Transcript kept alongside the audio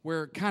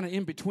We're kind of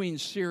in between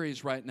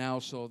series right now,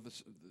 so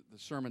the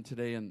sermon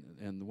today and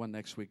the one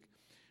next week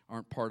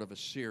aren't part of a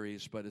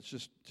series, but it's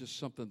just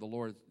something the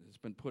Lord has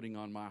been putting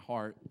on my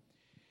heart.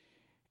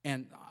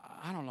 And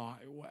I don't know,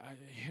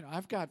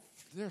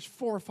 there's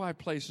 4 or 5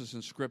 places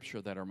in Scripture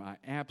that are my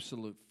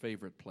absolute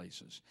favorite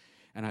places,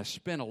 and I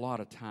spend a lot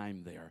of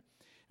time there.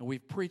 And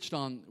we've preached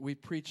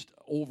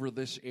over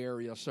this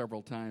area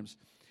several times,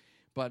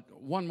 but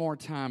one more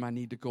time I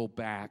need to go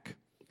back.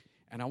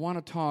 And I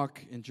want to talk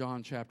in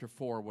John chapter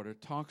 4 where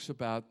it talks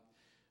about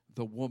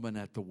the woman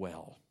at the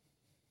well.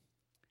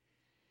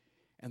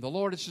 And the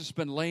Lord has just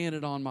been laying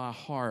it on my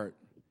heart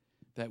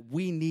that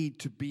we need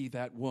to be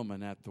that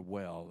woman at the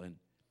well.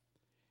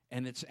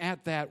 And it's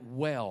at that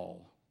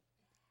well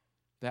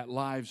that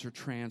lives are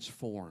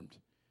transformed.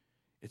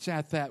 It's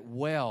at that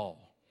well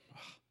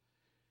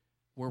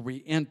where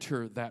we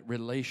enter that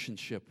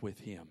relationship with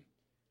Him.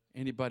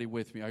 Anybody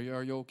with me? Are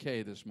you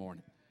okay this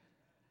morning?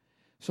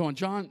 So in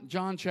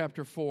John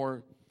chapter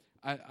 4,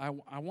 I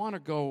want to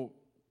go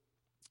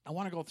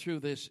through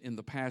this in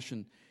the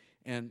Passion,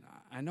 and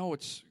I know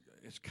it's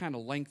kind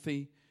of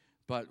lengthy,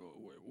 but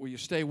will you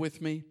stay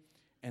with me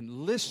and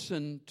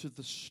listen to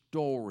the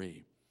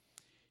story?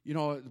 You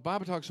know, the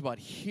Bible talks about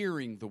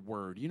hearing the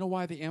word. You know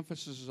why the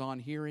emphasis is on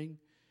hearing?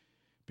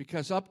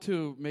 Because up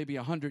to maybe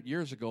 100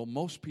 years ago,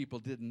 most people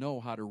didn't know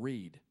how to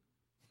read.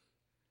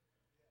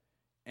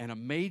 And a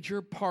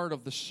major part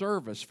of the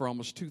service for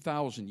almost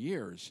 2,000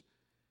 years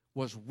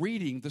was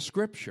reading the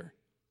Scripture.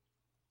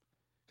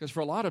 Because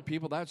for a lot of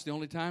people, that's the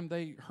only time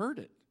they heard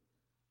it.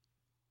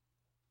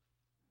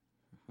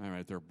 All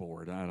right, they're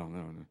bored. I don't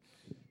know.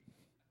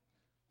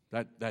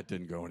 That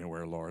didn't go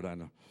anywhere, Lord, I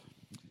know.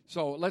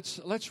 So let's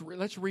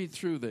read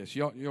through this.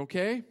 You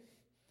okay?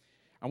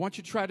 I want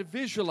you to try to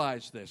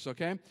visualize this,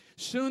 okay?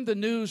 Soon the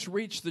news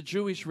reached the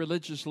Jewish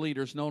religious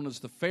leaders known as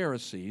the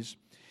Pharisees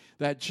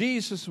that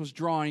Jesus was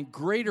drawing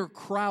greater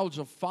crowds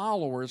of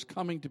followers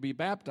coming to be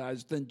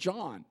baptized than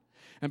John.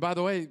 And by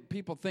the way,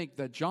 people think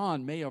that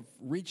John may have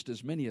reached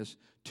as many as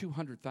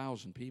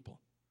 200,000 people.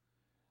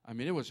 I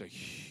mean, it was a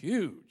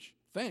huge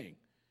thing.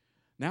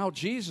 Now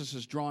Jesus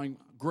is drawing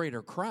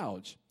greater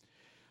crowds.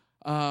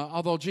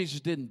 Although Jesus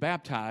didn't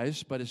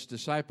baptize, but his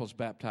disciples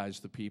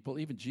baptized the people.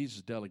 Even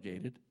Jesus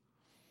delegated.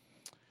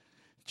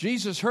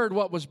 Jesus heard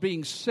what was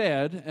being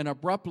said and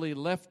abruptly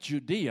left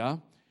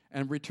Judea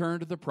and returned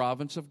to the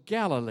province of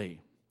Galilee.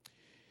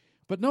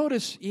 But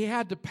notice he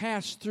had to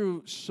pass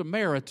through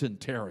Samaritan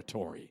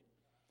territory.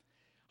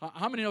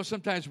 How many know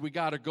sometimes we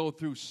got to go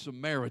through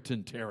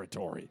Samaritan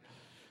territory?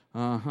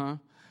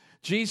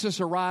 Jesus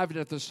arrived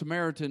at the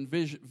Samaritan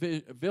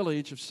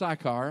village of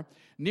Sychar,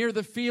 near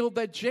the field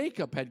that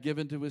Jacob had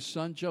given to his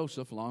son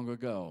Joseph long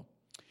ago.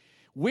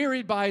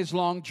 Wearied by his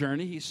long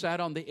journey, he sat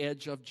on the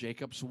edge of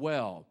Jacob's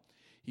well.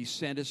 He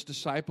sent his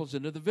disciples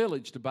into the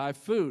village to buy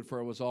food, for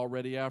it was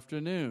already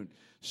afternoon.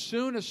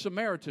 Soon a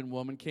Samaritan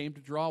woman came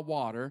to draw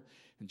water,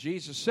 and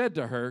Jesus said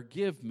to her,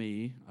 "Give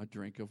me a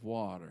drink of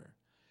water."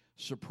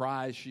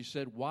 Surprised, she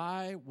said,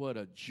 "Why would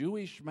a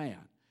Jewish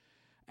man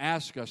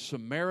ask a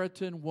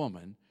Samaritan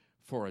woman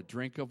for a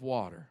drink of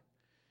water?"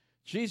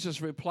 Jesus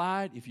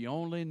replied, "If you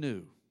only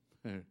knew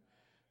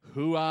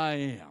who I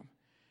am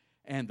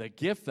and the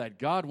gift that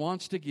God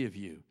wants to give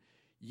you,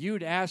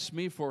 you'd ask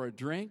me for a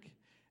drink,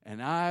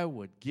 and I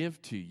would give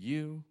to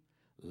you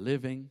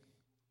living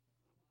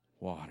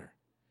water."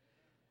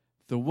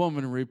 The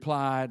woman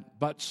replied,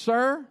 "But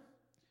sir,"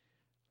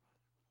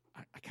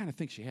 I kind of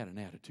think she had an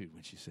attitude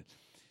when she said,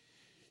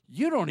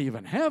 "you don't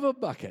even have a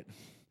bucket,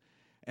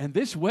 and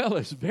this well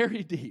is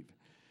very deep.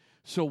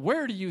 So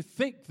where do you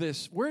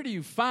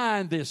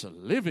find this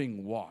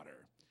living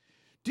water?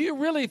 Do you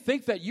really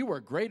think that you are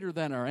greater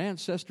than our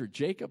ancestor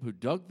Jacob, who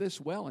dug this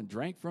well and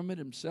drank from it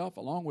himself,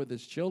 along with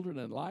his children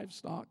and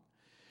livestock?"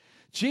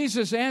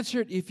 Jesus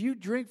answered, "If you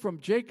drink from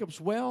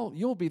Jacob's well,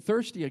 you'll be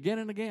thirsty again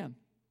and again.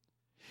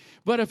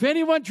 But if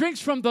anyone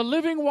drinks from the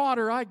living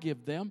water I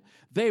give them,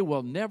 they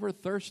will never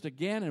thirst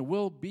again and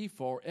will be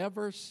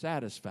forever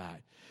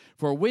satisfied.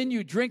 For when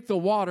you drink the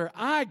water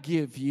I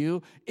give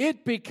you,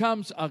 it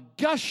becomes a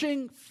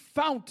gushing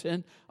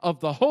fountain of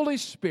the Holy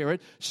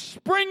Spirit,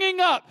 springing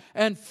up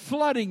and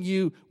flooding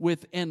you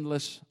with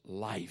endless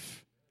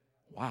life."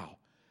 Wow.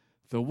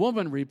 The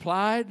woman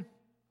replied,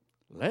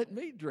 "Let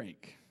me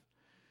drink.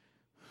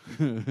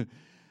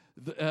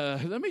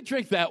 Let me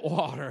drink that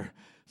water,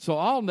 so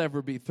I'll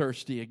never be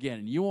thirsty again,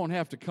 and you won't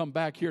have to come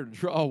back here to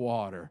draw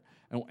water."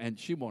 And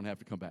she won't have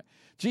to come back.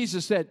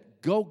 Jesus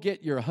said, "Go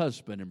get your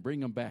husband and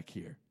bring him back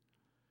here."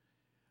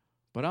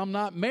 "But I'm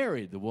not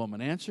married," the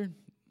woman answered.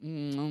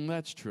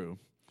 "That's true.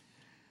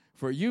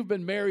 For you've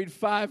been married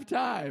 5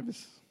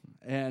 times,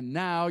 and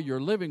now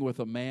you're living with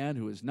a man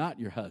who is not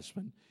your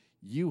husband.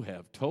 You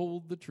have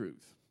told the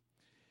truth."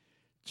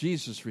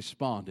 Jesus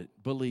responded,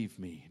 "Believe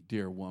me,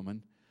 dear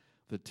woman,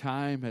 the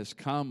time has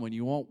come when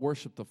you won't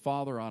worship the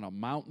Father on a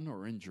mountain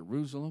or in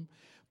Jerusalem,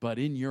 but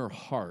in your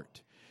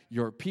heart.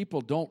 Your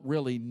people don't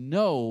really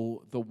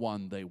know the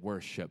one they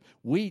worship.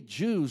 We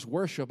Jews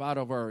worship out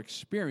of our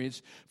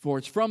experience, for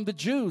it's from the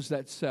Jews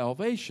that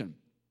salvation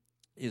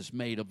is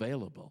made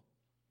available.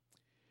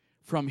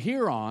 From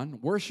here on,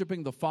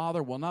 worshiping the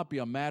Father will not be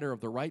a matter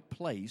of the right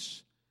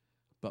place,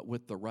 but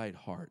with the right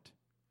heart.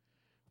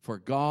 For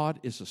God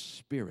is a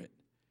spirit,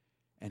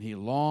 and He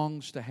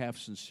longs to have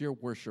sincere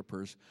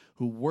worshipers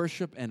who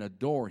worship and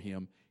adore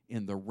Him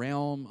in the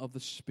realm of the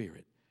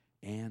Spirit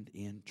and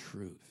in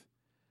truth.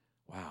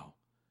 Wow.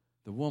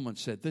 The woman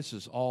said, this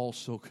is all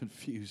so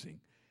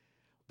confusing,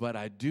 but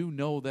I do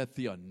know that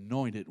the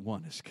Anointed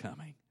One is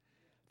coming,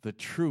 the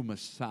true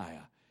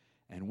Messiah.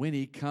 And when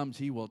He comes,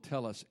 He will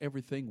tell us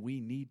everything we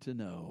need to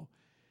know.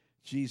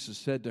 Jesus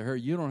said to her,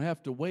 you don't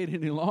have to wait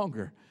any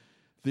longer.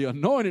 The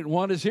Anointed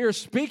One is here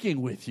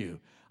speaking with you.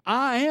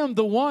 I am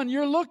the one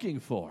you're looking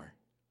for.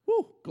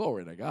 Woo,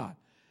 glory to God.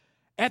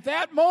 At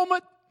that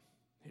moment,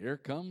 here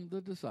come the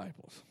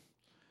disciples.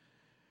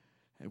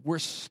 And we're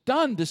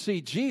stunned to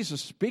see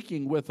Jesus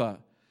speaking with a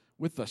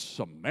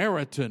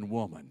Samaritan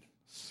woman.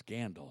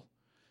 Scandal.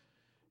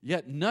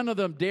 Yet none of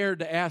them dared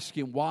to ask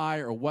Him why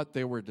or what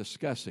they were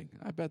discussing.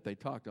 I bet they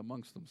talked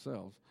amongst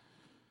themselves.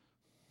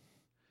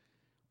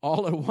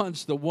 All at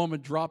once, the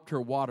woman dropped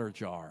her water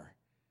jar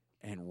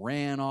and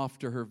ran off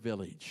to her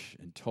village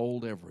and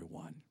told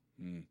everyone,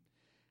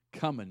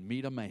 come and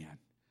meet a man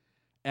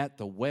at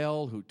the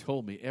well who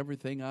told me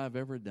everything I've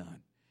ever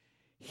done.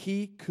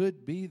 He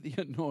could be the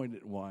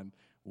Anointed One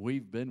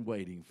we've been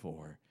waiting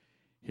for.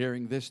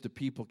 Hearing this, the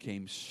people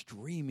came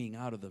streaming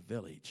out of the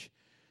village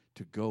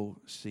to go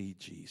see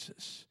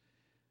Jesus.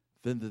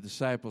 Then the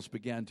disciples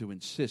began to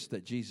insist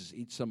that Jesus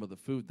eat some of the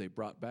food they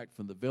brought back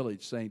from the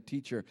village, saying,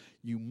 Teacher,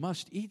 you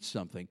must eat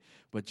something.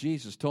 But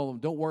Jesus told them,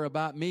 don't worry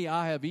about me.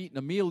 I have eaten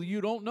a meal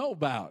you don't know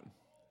about.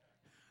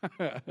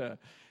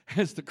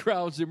 As the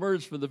crowds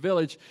emerged from the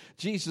village,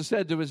 Jesus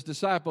said to His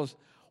disciples,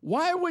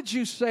 why would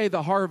you say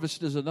the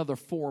harvest is another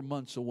 4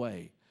 months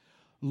away?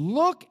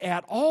 Look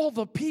at all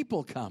the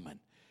people coming.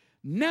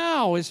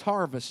 Now is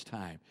harvest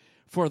time.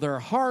 For their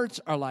hearts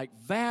are like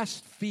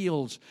vast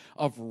fields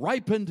of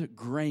ripened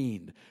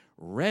grain,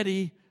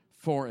 ready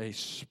for a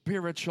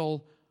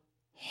spiritual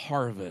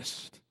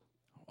harvest.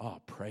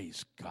 Oh,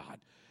 praise God.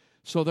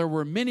 So there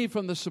were many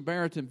from the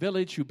Samaritan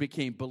village who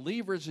became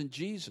believers in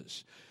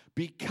Jesus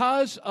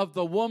because of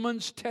the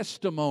woman's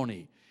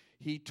testimony.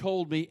 He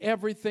told me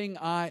everything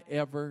I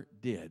ever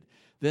did.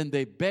 Then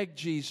they begged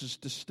Jesus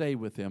to stay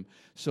with him,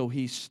 so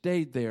He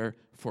stayed there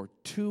for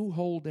 2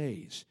 whole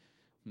days.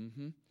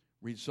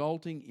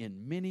 Resulting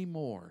in many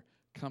more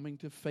coming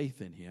to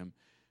faith in Him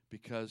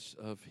because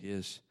of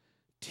His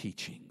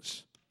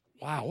teachings.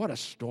 Wow, what a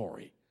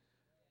story.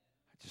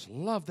 I just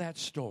love that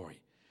story.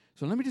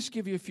 So let me just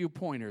give you a few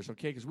pointers,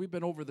 okay, because we've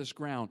been over this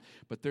ground,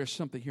 but there's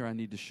something here I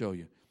need to show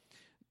you.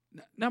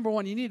 Number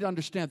one, you need to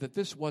understand that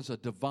this was a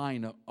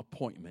divine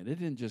appointment. It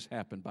didn't just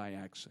happen by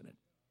accident.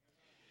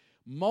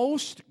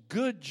 Most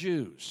good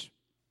Jews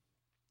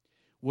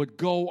would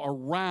go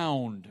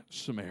around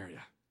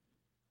Samaria.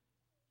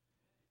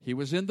 He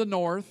was in the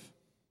north.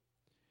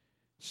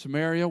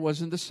 Samaria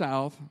was in the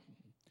south.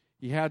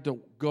 He had to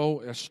go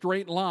a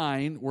straight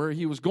line, where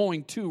he was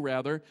going to,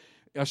 rather.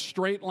 A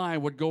straight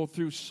line would go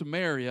through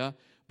Samaria,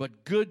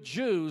 but good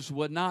Jews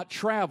would not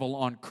travel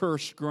on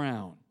cursed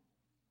ground.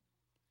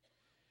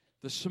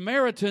 The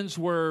Samaritans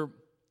were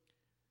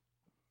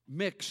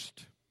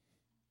mixed.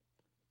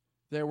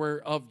 They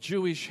were of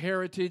Jewish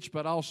heritage,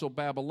 but also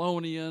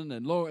Babylonian,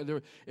 and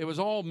it was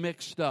all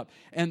mixed up.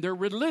 And their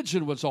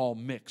religion was all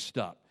mixed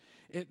up.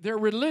 Their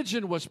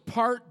religion was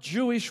part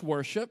Jewish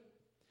worship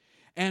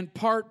and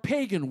part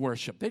pagan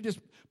worship. They just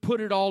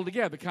put it all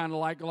together, kind of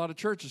like a lot of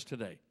churches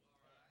today.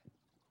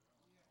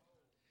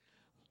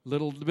 A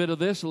little bit of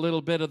this, a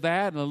little bit of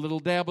that, and a little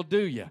dab will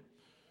do you.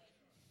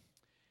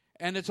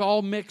 And it's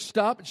all mixed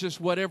up. It's just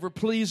whatever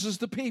pleases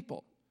the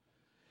people.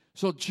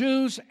 So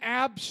Jews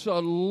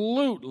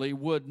absolutely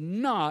would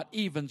not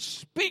even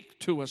speak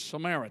to a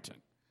Samaritan.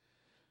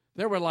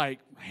 They were like,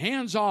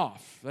 hands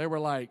off. They were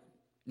like,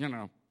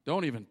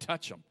 don't even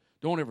touch them.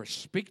 Don't ever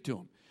speak to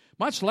them.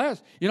 Much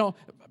less,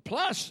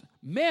 plus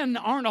men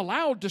aren't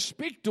allowed to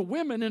speak to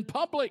women in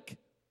public.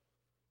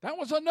 That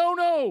was a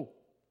no-no,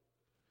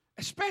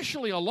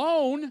 especially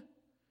alone.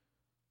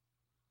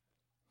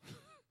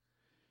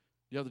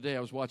 The other day I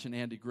was watching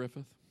Andy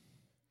Griffith.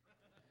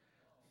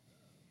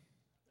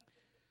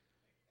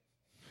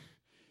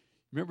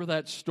 Remember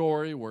that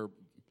story where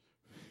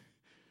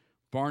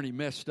Barney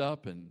messed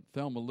up and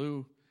Thelma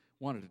Lou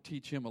wanted to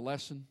teach him a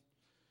lesson?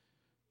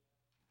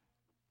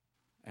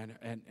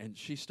 And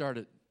she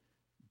started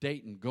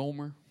dating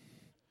Gomer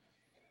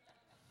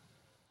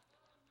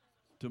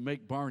to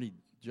make Barney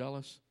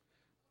jealous.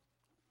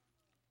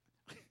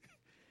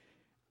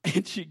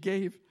 And she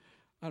gave,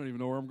 I don't even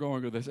know where I'm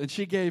going with this, and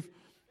she gave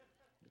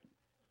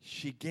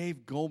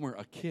Gomer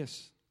a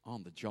kiss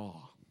on the jaw.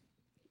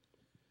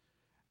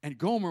 And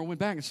Gomer went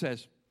back and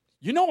says,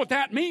 you know what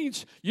that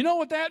means? You know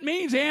what that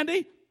means,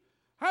 Andy?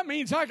 That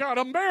means I got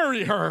to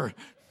marry her.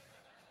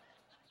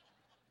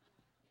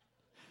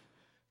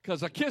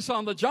 Because a kiss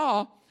on the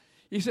jaw,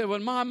 he said,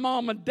 when my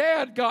mom and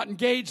dad got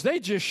engaged, they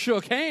just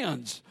shook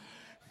hands.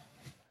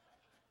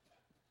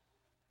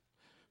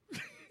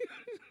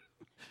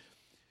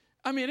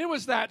 I mean, it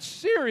was that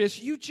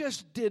serious. You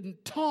just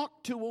didn't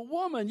talk to a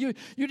woman. You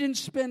didn't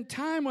spend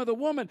time with a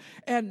woman.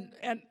 And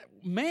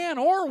man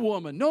or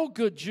woman, no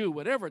good Jew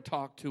would ever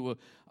talk to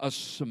a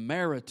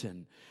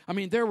Samaritan. I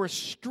mean, there were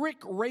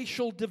strict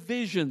racial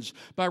divisions.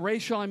 By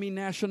racial, I mean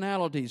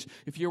nationalities.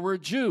 If you were a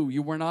Jew,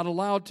 you were not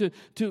allowed to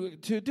do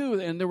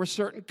it. And there were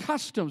certain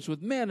customs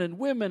with men and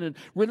women and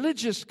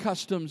religious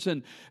customs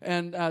and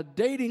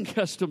dating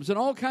customs and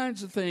all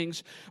kinds of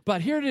things.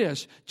 But here it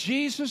is.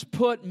 Jesus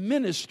put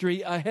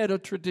ministry ahead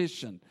of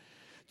tradition.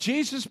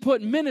 Jesus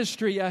put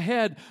ministry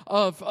ahead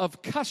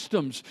of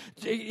customs.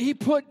 He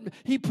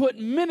put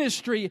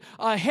ministry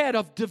ahead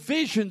of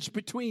divisions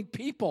between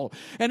people.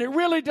 And it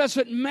really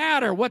doesn't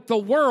matter what the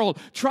world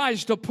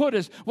tries to put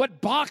us,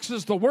 what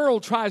boxes the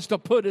world tries to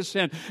put us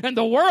in. And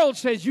the world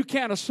says you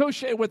can't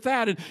associate with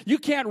that and you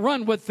can't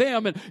run with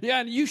them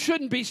and you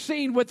shouldn't be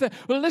seen with them.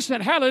 Well,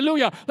 listen,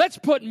 hallelujah, let's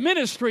put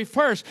ministry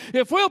first.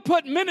 If we'll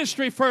put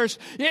ministry first,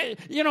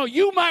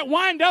 you might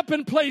wind up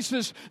in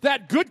places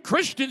that good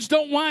Christians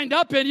don't wind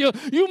up in.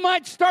 You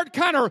might start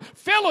kind of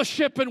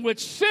fellowshipping with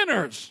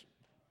sinners.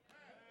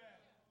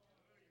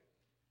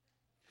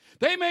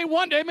 They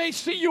may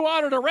see you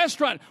out at a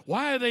restaurant.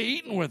 Why are they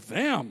eating with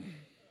them?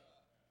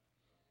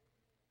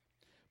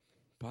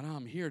 But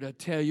I'm here to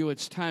tell you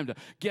it's time to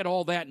get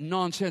all that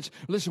nonsense.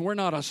 Listen, we're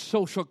not a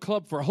social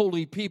club for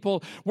holy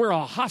people. We're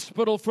a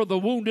hospital for the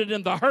wounded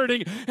and the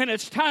hurting. And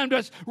it's time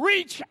to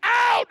reach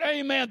out.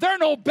 Amen. They're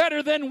no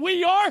better than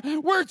we are.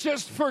 We're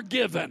just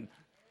forgiven.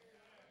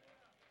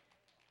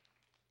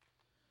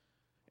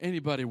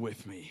 Anybody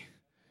with me?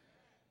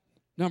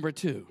 Number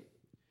 2,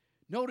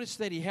 notice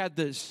that he had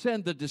to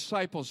send the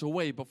disciples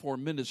away before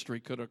ministry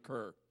could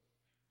occur.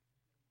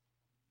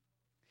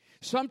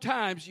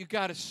 Sometimes you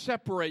got to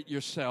separate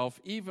yourself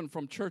even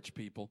from church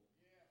people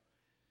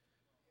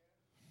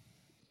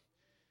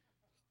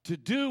to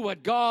do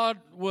what God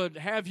would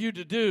have you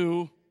to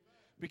do,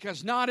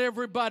 because not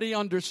everybody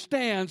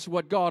understands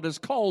what God has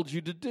called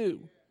you to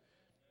do.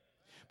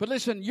 But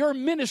listen, your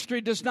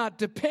ministry does not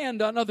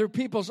depend on other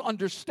people's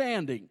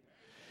understanding.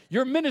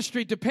 Your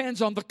ministry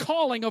depends on the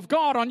calling of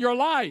God on your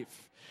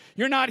life.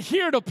 You're not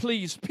here to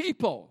please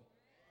people.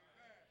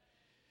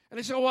 And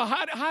they say, well,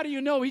 how do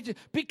you know?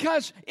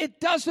 Because it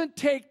doesn't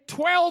take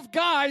 12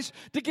 guys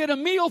to get a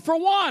meal for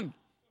one.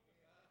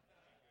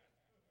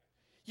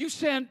 You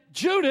send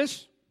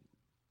Judas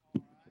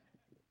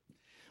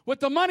with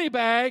the money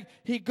bag.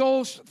 He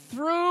goes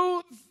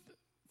through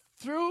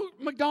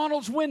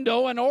McDonald's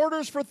window and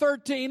orders for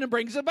 13 and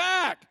brings it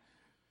back.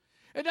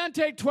 It doesn't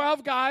take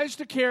 12 guys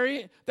to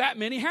carry that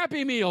many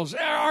Happy Meals.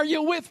 Are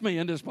you with me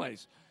in this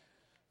place?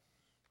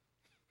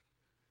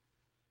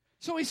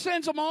 So he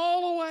sends them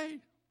all away.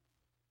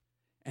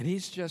 And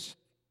he's just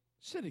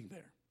sitting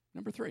there.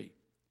 Number 3,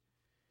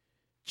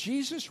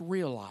 Jesus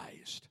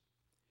realized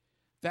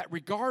that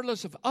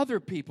regardless of other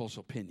people's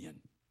opinion,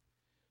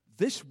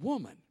 this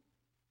woman,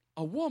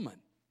 a woman,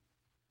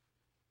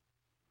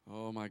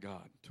 oh my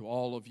God, to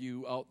all of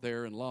you out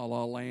there in La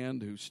La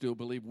Land who still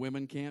believe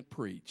women can't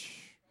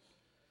preach,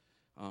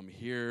 I'm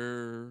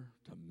here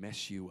to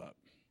mess you up.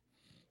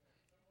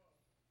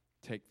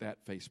 Take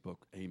that, Facebook.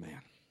 Amen.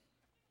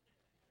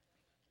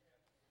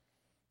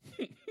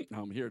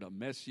 I'm here to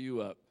mess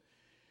you up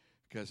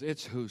because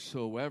it's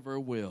whosoever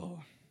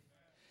will.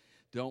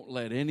 Don't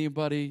let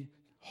anybody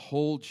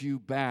hold you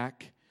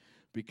back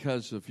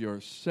because of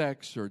your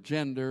sex or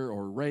gender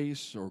or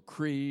race or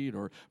creed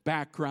or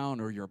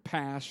background or your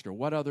past or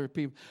what other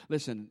people.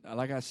 Listen,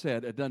 like I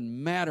said, it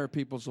doesn't matter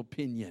people's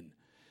opinion.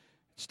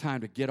 It's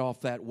time to get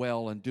off that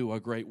well and do a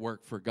great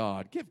work for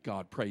God. Give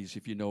God praise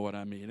if you know what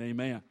I mean.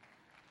 Amen.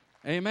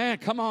 Amen.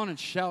 Come on and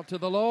shout to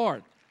the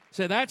Lord.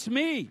 Say, that's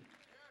me.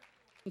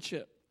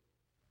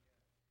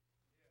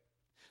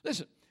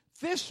 Listen,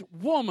 this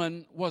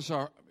woman was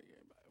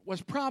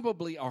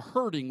probably a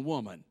hurting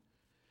woman.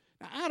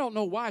 Now, I don't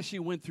know why she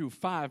went through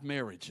 5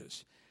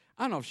 marriages.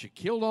 I don't know if she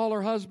killed all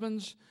her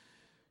husbands.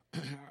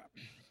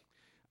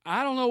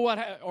 I don't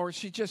know or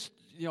she just,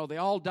 they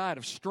all died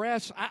of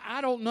stress.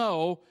 I don't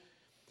know.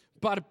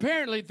 But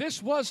apparently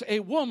this was a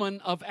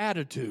woman of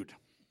attitude.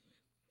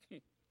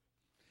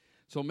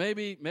 So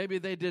maybe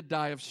they did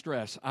die of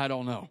stress. I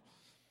don't know.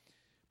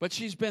 But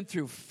she's been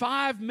through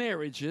 5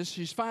 marriages.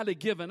 She's finally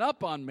given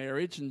up on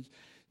marriage, and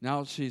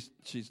now she's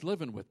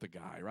living with the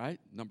guy,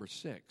 right? Number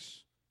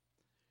 6.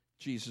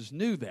 Jesus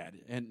knew that,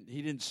 and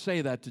he didn't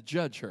say that to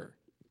judge her.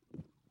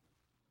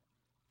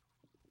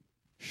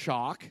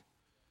 Shock.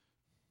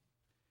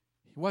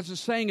 He wasn't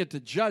saying it to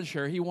judge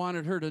her. He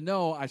wanted her to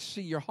know, I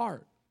see your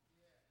heart.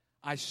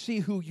 I see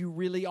who you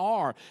really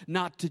are.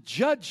 Not to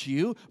judge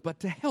you,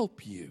 but to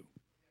help you.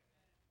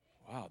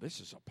 Wow, this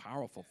is a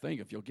powerful thing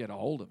if you'll get a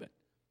hold of it.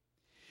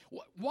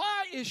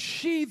 Why is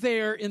she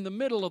there in the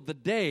middle of the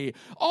day?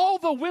 All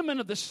the women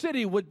of the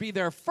city would be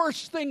there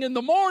first thing in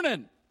the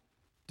morning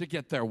to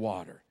get their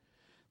water.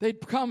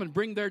 They'd come and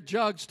bring their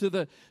jugs to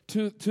the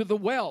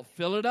well,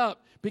 fill it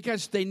up,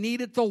 because they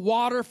needed the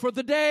water for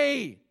the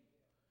day.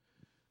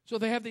 So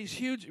they have these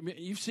huge,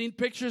 you've seen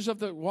pictures of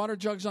the water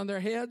jugs on their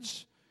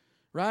heads,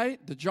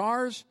 right? The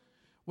jars.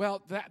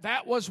 Well,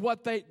 that was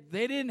what they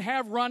didn't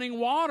have running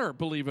water,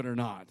 believe it or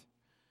not.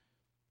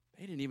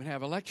 They didn't even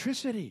have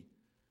electricity.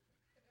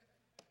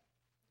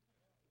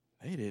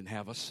 They didn't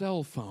have a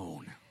cell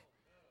phone.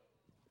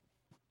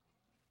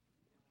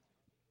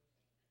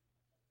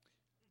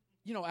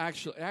 You know,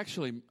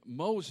 actually,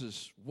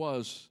 Moses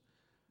was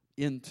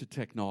into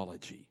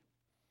technology.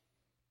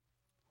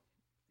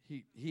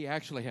 He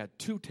actually had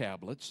 2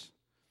 tablets.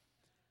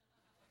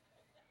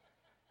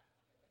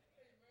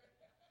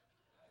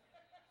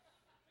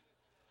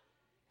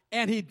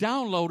 And he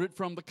downloaded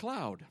from the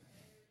cloud.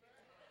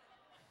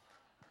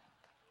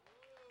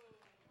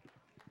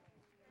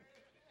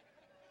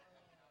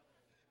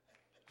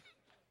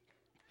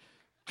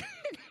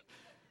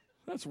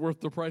 That's worth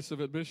the price of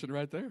admission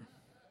right there.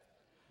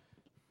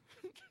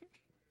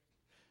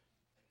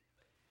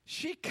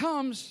 She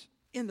comes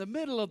in the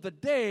middle of the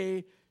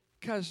day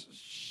because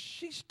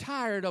she's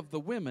tired of the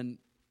women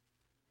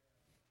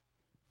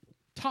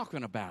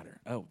talking about her.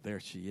 Oh, there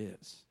she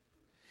is.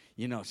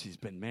 You know, she's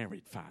been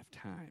married 5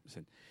 times,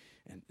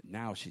 and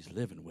now she's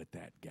living with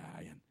that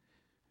guy.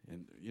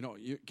 And you know,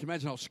 you can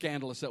imagine how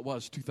scandalous that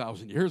was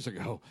 2,000 years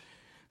ago.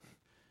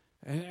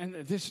 And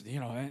this, you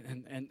know,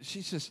 and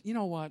she says, you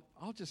know what?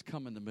 I'll just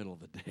come in the middle of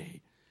the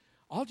day.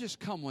 I'll just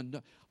come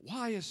when.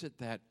 Why is it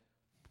that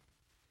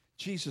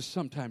Jesus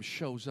sometimes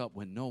shows up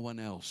when no one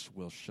else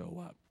will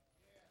show up?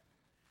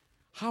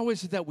 How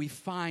is it that we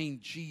find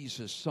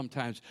Jesus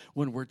sometimes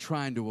when we're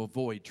trying to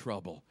avoid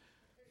trouble?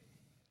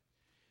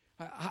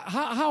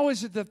 How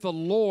is it that the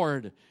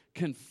Lord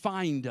can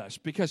find us?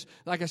 Because,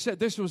 like I said,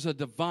 this was a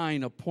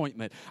divine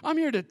appointment. I'm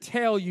here to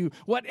tell you,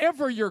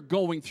 whatever you're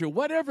going through,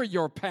 whatever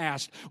your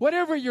past,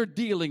 whatever you're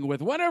dealing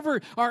with, whatever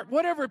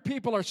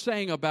people are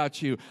saying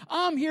about you,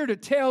 I'm here to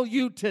tell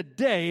you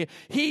today,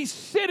 He's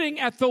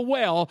sitting at the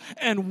well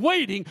and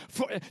waiting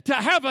to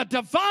have a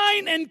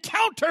divine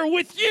encounter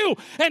with you.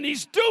 And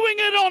He's doing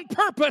it on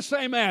purpose,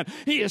 amen.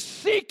 He is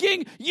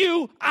seeking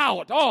you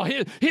out. Oh,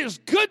 His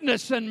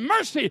goodness and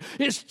mercy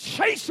is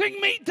chasing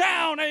me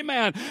down,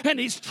 amen. And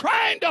He's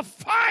trying to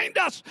find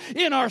us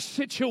in our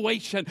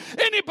situation.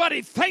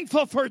 Anybody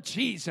thankful for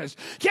Jesus?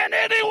 Can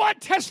anyone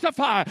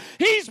testify?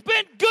 He's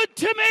been good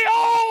to me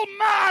all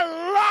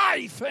my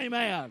life,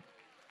 amen.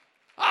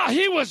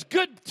 He was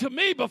good to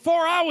me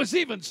before I was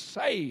even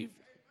saved.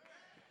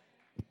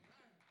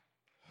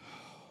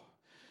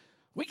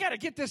 We got to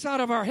get this out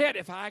of our head.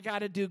 If I got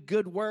to do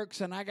good works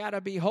and I got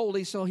to be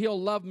holy so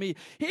He'll love me.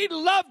 He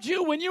loved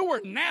you when you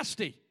were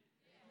nasty.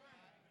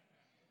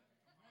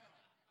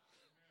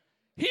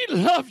 He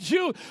loved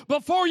you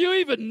before you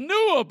even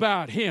knew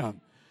about Him.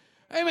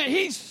 Amen.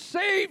 He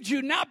saved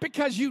you not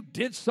because you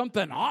did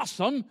something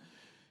awesome.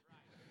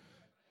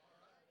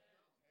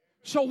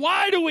 So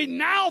why do we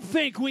now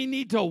think we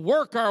need to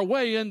work our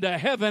way into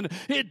heaven?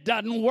 It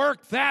doesn't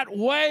work that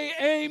way.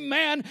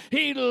 Amen.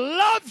 He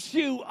loves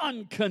you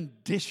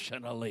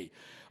unconditionally.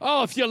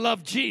 Oh, if you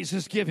love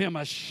Jesus, give Him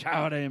a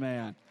shout.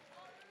 Amen.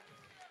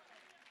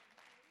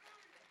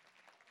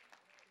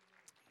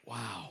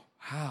 Wow.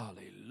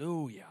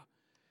 Hallelujah.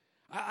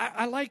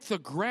 I like the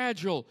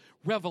gradual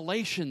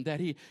revelation that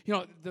he, you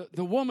know,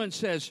 the woman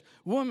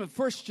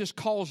first just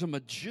calls him a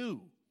Jew.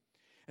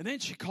 And then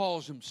she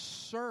calls him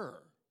sir.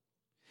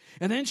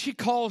 And then she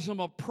calls him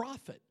a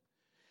prophet.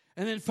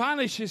 And then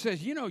finally she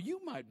says, you know,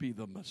 you might be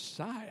the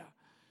Messiah.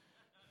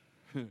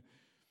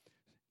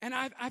 And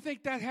I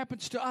think that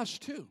happens to us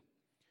too.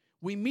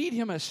 We meet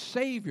Him as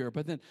Savior,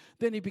 but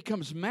then He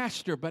becomes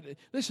Master. But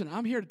listen,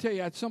 I'm here to tell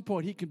you, at some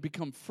point He can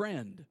become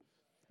friend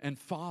and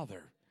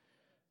Father.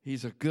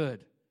 He's a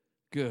good,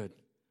 good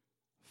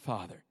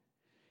Father.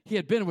 He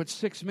had been with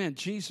 6 men.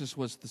 Jesus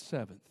was the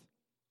 7th.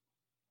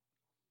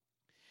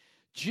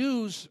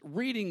 Jews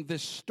reading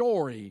this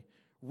story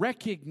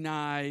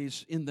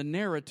recognize in the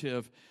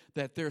narrative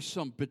that there's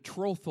some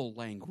betrothal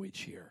language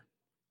here.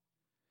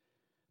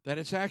 That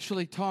it's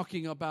actually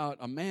talking about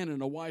a man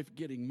and a wife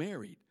getting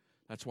married.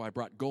 That's why I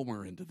brought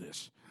Gomer into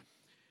this.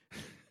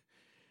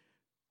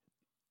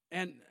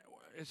 And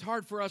it's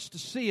hard for us to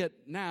see it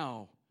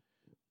now.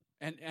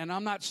 And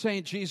I'm not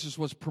saying Jesus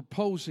was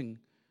proposing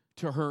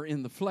to her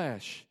in the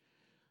flesh,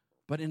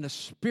 but in the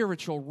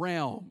spiritual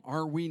realm,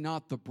 are we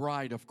not the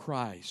bride of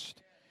Christ?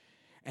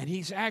 And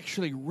He's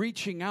actually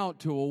reaching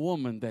out to a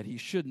woman that He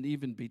shouldn't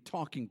even be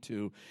talking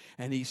to,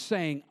 and He's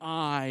saying,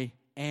 I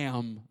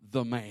am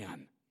the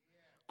man.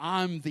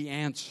 I'm the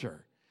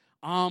answer.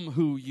 I'm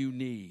who you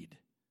need.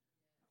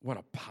 What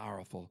a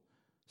powerful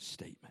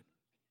statement.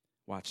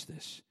 Watch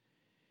this.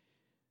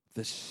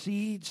 The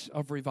seeds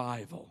of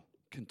revival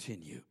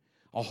continue.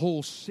 A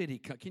whole city.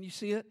 Can you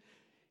see it?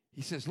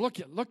 He says, look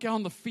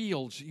on the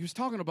fields. He was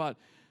talking about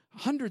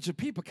hundreds of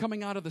people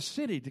coming out of the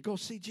city to go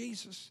see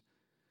Jesus,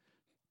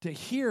 to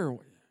hear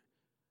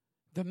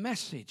the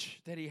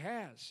message that He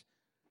has.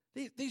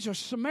 These are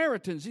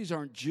Samaritans. These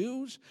aren't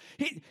Jews.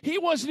 He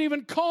wasn't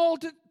even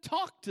called to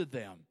talk to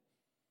them.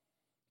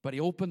 But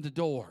He opened the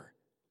door.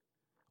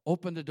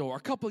 Opened the door.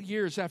 A couple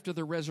years after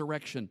the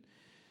resurrection,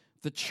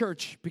 the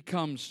church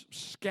becomes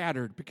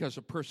scattered because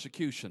of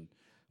persecution.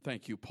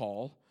 Thank you,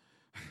 Paul.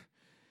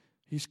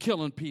 He's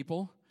killing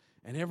people,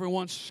 and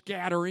everyone's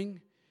scattering.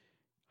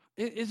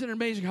 Isn't it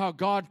amazing how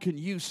God can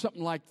use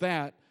something like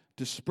that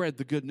to spread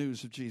the good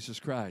news of Jesus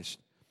Christ?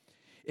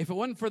 If it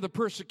wasn't for the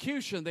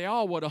persecution, they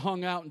all would have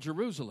hung out in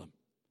Jerusalem.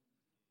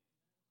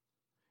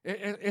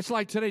 It's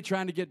like today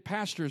trying to get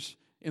pastors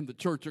in the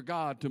Church of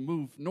God to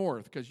move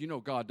north, because you know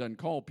God doesn't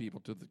call people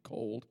to the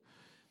cold.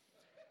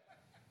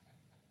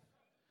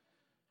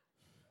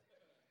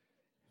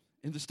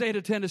 In the state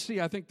of Tennessee,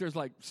 I think there's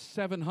like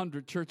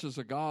 700 churches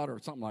of God or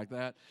something like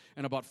that,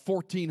 and about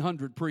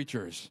 1,400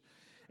 preachers.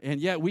 And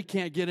yet we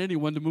can't get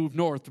anyone to move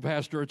north to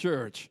pastor a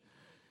church.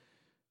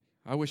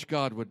 I wish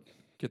God would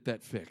get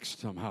that fixed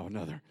somehow or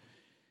another.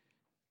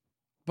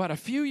 But a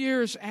few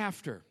years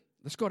after,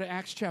 let's go to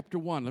Acts chapter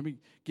 1. Let me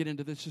get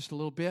into this just a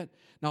little bit.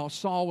 Now,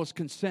 Saul was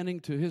consenting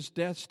to his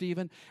death,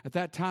 Stephen. At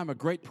that time, a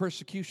great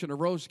persecution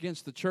arose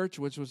against the church,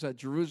 which was at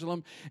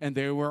Jerusalem, and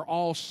they were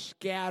all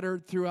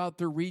scattered throughout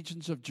the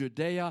regions of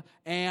Judea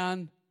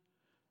and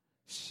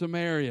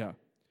Samaria,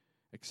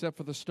 except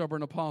for the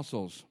stubborn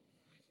apostles.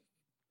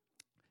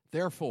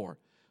 Therefore,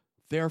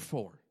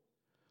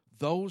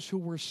 those who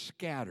were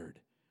scattered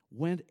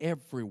went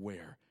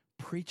everywhere,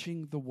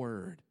 preaching the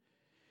word.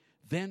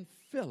 Then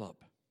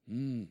Philip,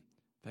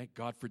 thank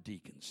God for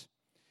deacons.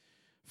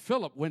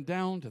 Philip went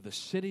down to the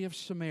city of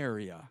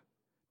Samaria.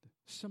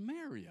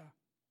 Samaria.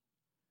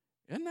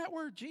 Isn't that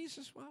where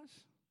Jesus was?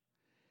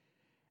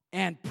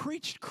 And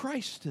preached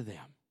Christ to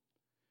them.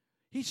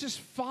 He's just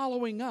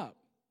following up.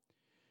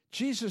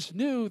 Jesus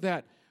knew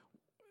that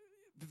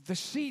the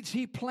seeds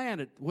he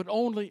planted would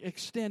only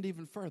extend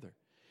even further.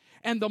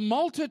 And the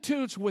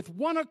multitudes with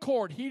one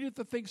accord heeded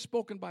the things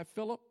spoken by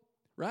Philip,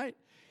 right?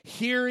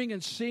 Hearing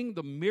and seeing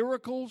the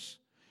miracles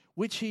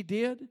which he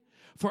did.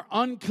 For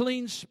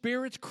unclean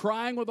spirits,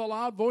 crying with a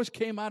loud voice,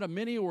 came out of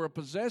many who were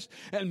possessed,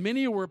 and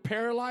many who were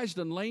paralyzed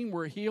and lame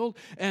were healed.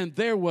 And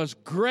there was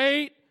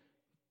great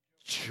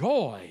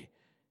joy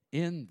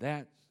in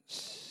that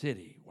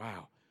city.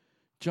 Wow.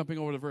 Jumping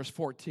over to verse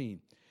 14.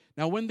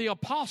 Now, when the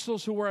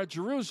apostles who were at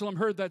Jerusalem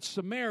heard that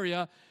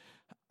Samaria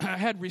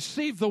had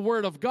received the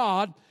word of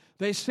God,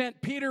 they sent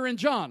Peter and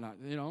John.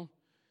 You know,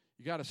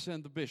 you got to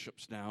send the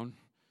bishops down.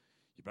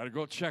 You better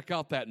go check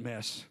out that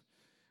mess.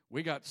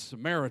 We got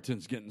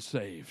Samaritans getting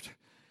saved.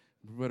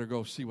 We better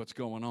go see what's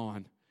going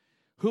on.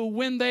 Who,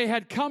 when they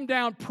had come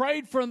down,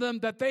 prayed for them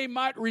that they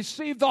might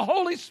receive the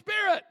Holy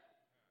Spirit.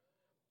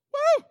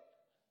 Woo!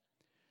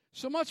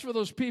 So much for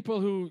those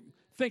people who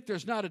think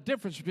there's not a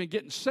difference between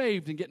getting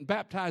saved and getting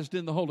baptized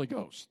in the Holy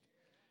Ghost.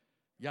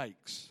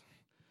 Yikes.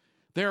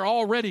 They're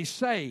already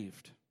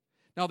saved.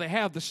 Now they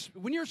have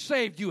when you're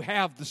saved, you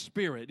have the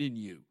Spirit in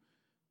you.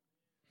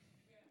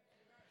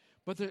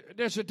 But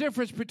there's a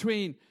difference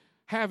between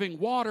having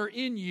water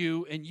in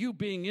you and you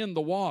being in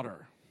the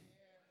water.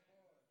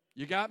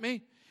 You got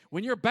me?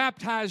 When you're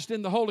baptized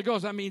in the Holy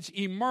Ghost, that means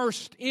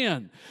immersed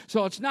in.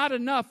 So it's not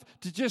enough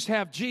to just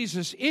have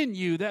Jesus in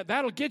you.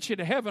 That'll get you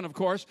to heaven, of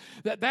course.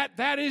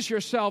 That is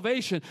your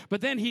salvation. But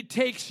then he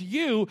takes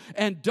you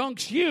and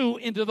dunks you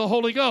into the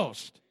Holy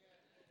Ghost.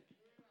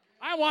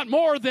 I want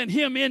more than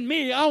him in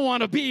me. I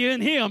want to be in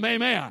him.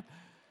 Amen.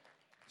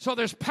 So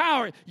there's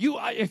power.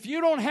 If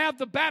you don't have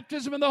the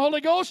baptism in the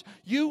Holy Ghost,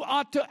 you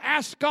ought to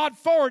ask God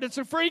for it. It's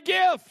a free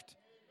gift.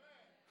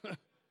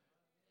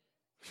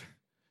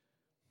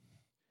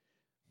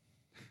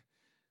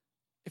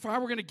 If I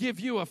were going to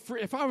give you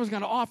if I was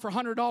going to offer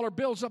 $100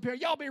 bills up here,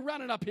 y'all be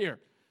running up here.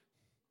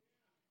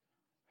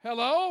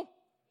 Hello?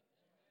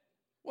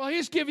 Well,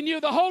 he's giving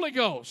you the Holy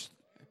Ghost.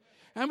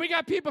 And we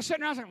got people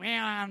sitting around saying,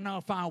 well, I don't know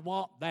if I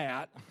want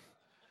that.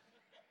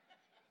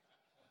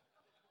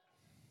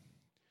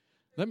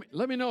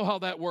 Let me know how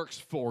that works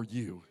for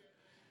you.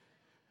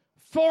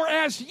 For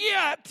as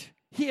yet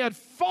he had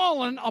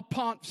fallen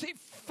upon,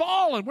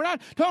 fallen. We're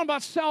not talking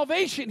about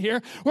salvation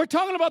here. We're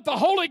talking about the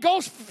Holy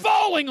Ghost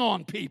falling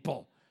on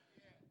people.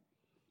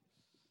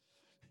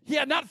 He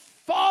had not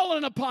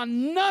fallen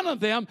upon none of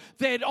them.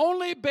 They had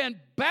only been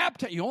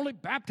baptized. You only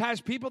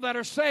baptize people that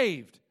are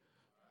saved.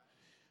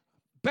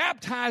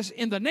 Baptized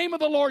in the name of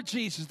the Lord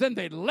Jesus. Then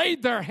they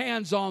laid their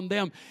hands on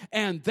them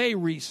and they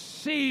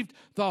received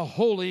the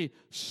Holy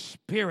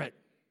Spirit.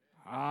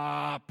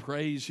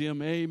 Praise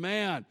him.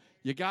 Amen.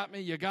 You got me,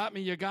 you got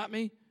me, you got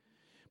me?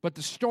 But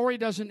the story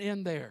doesn't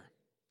end there.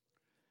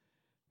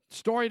 The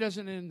story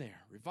doesn't end there.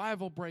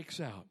 Revival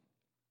breaks out.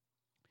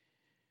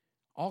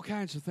 All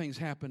kinds of things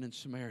happen in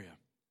Samaria.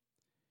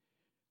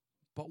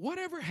 But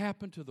whatever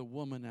happened to the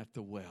woman at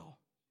the well?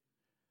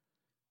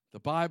 The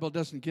Bible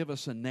doesn't give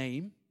us a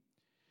name.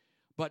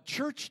 But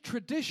church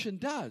tradition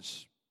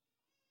does.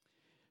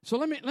 So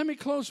let me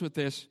close with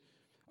this.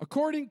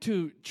 According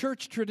to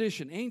church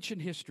tradition,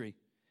 ancient history,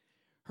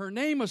 her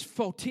name was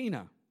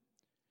Photina,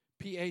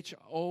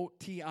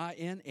 Photina,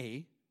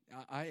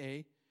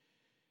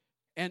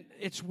 and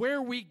it's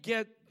where we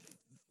get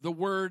the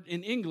word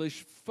in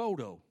English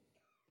photo,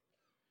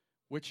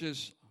 which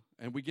is,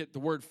 and we get the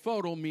word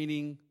photo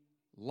meaning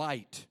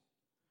light,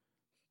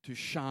 to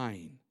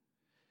shine.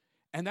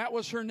 And that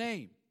was her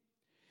name.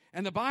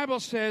 And the Bible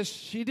says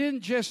she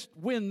didn't just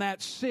win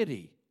that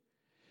city.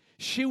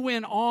 She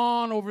went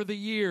on over the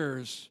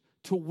years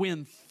to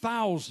win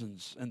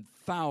thousands and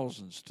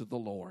thousands to the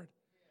Lord.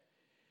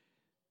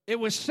 It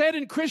was said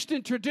in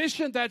Christian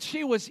tradition that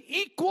she was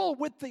equal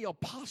with the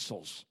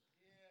apostles.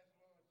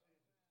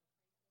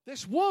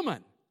 This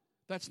woman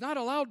that's not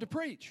allowed to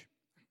preach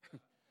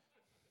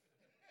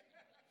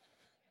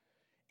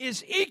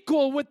is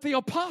equal with the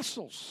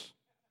apostles.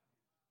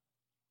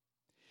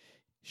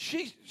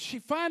 She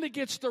finally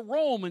gets to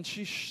Rome, and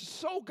she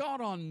so got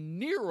on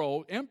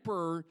Nero,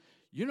 emperor.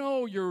 You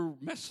know, you're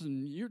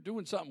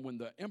doing something when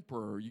the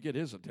emperor, you get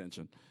his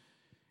attention.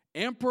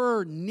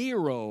 Emperor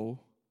Nero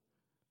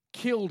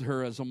killed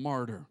her as a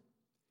martyr.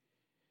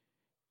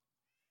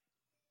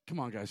 Come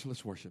on, guys,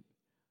 let's worship.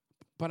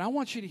 But I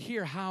want you to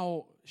hear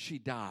how she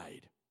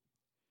died.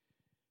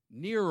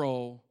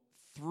 Nero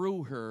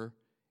threw her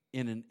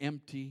in an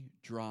empty,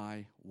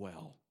 dry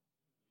well.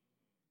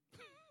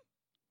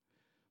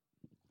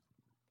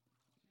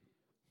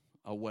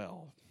 A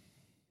well.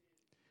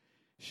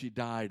 She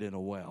died in a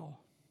well.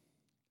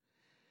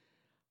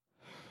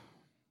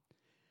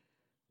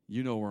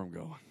 You know where I'm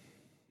going.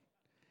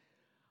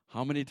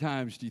 How many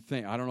times do you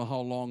think, I don't know how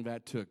long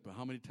that took, but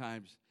how many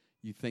times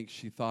you think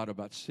she thought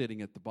about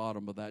sitting at the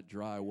bottom of that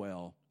dry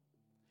well?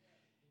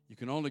 You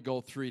can only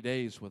go 3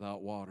 days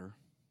without water.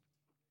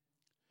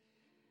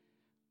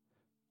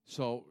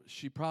 So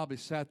she probably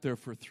sat there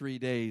for 3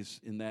 days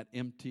in that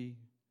empty,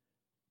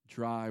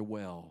 dry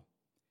well,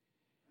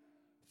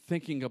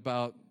 thinking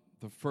about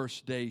the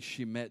first day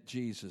she met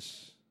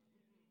Jesus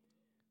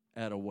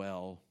at a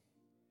well.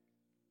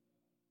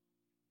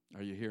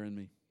 Are you hearing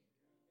me?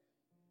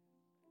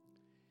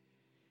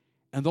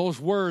 And those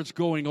words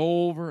going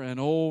over and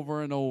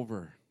over and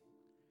over.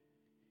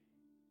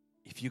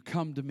 If you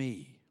come to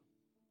me,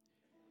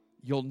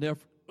 you'll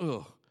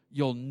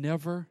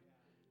never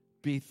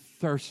be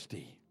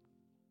thirsty.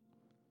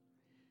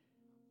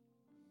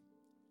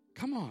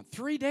 Come on,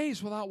 3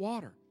 days without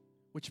water,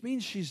 which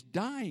means she's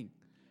dying.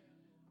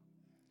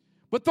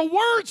 But the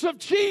words of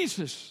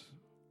Jesus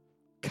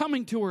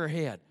coming to her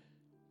head.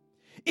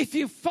 If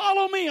you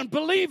follow me and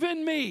believe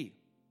in me,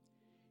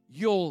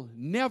 you'll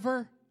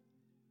never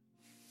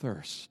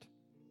thirst.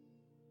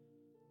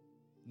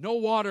 No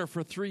water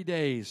for 3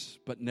 days,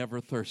 but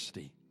never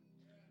thirsty.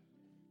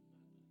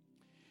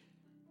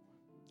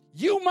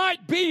 You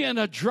might be in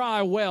a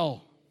dry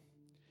well.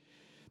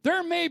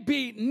 There may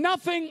be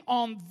nothing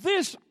on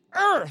this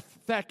earth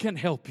that can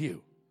help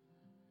you.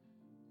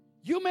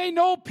 You may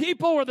know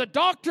people where the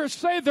doctors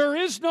say there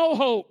is no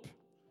hope.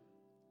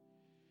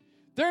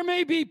 There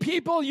may be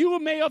people, you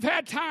may have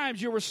had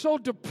times you were so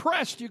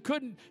depressed you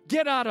couldn't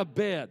get out of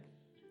bed.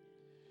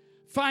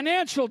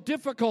 Financial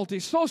difficulty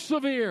so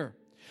severe.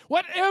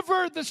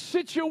 Whatever the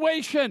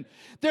situation,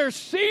 there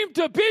seemed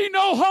to be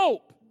no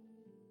hope.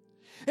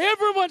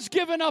 Everyone's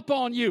given up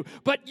on you,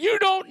 but you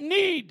don't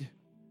need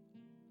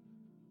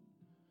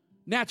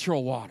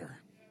natural water.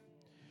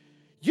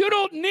 You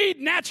don't need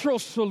natural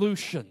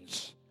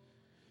solutions.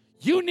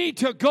 You need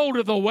to go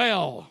to the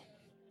well.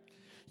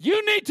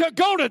 You need to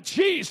go to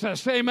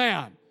Jesus,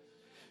 amen.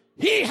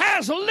 He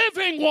has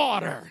living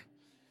water.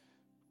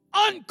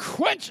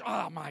 Unquenchable,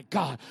 oh my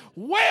God,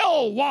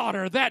 well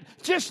water that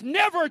just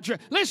never,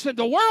 listen,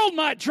 the world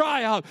might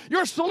dry up,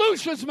 your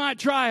solutions might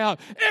dry up,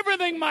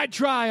 everything might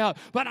dry up,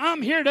 but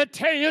I'm here to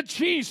tell you,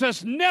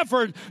 Jesus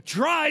never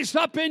dries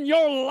up in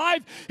your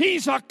life.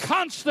 He's a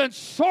constant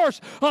source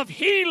of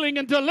healing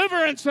and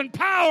deliverance and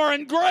power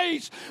and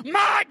grace.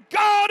 My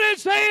God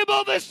is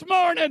able this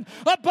morning,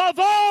 above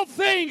all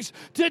things,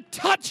 to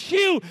touch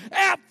you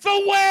at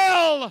the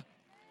well.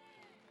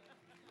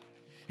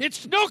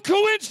 It's no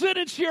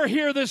coincidence you're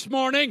here this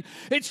morning.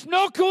 It's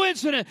no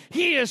coincidence.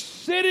 He is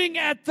sitting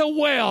at the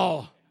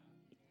well.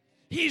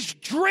 He's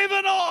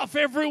driven off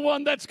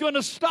everyone that's going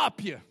to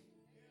stop you.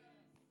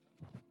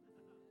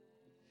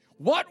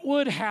 What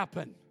would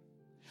happen?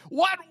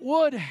 What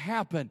would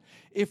happen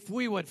if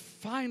we would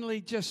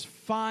finally just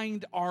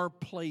find our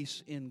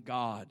place in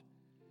God?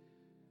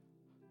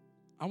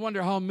 I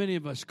wonder how many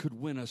of us could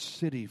win a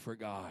city for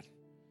God.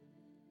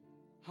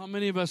 How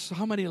many of us,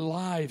 how many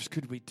lives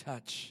could we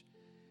touch?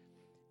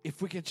 If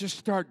we could just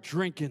start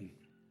drinking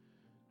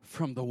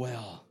from the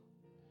well.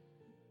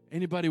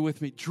 Anybody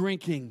with me?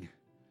 Drinking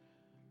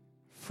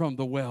from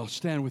the well.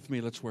 Stand with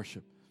me. Let's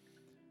worship.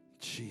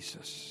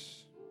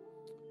 Jesus.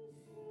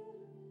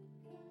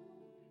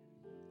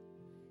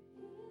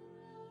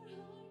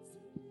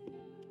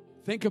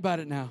 Think about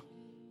it now.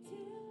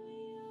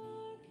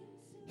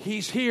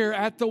 He's here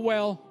at the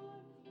well.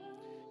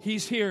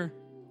 He's here.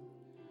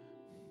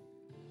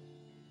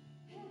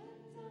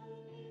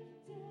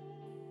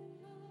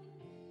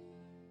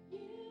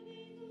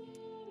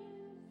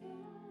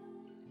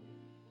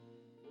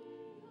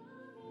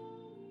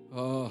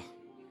 Oh.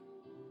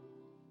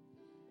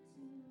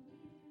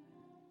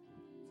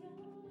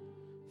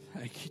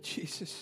 Thank you, Jesus.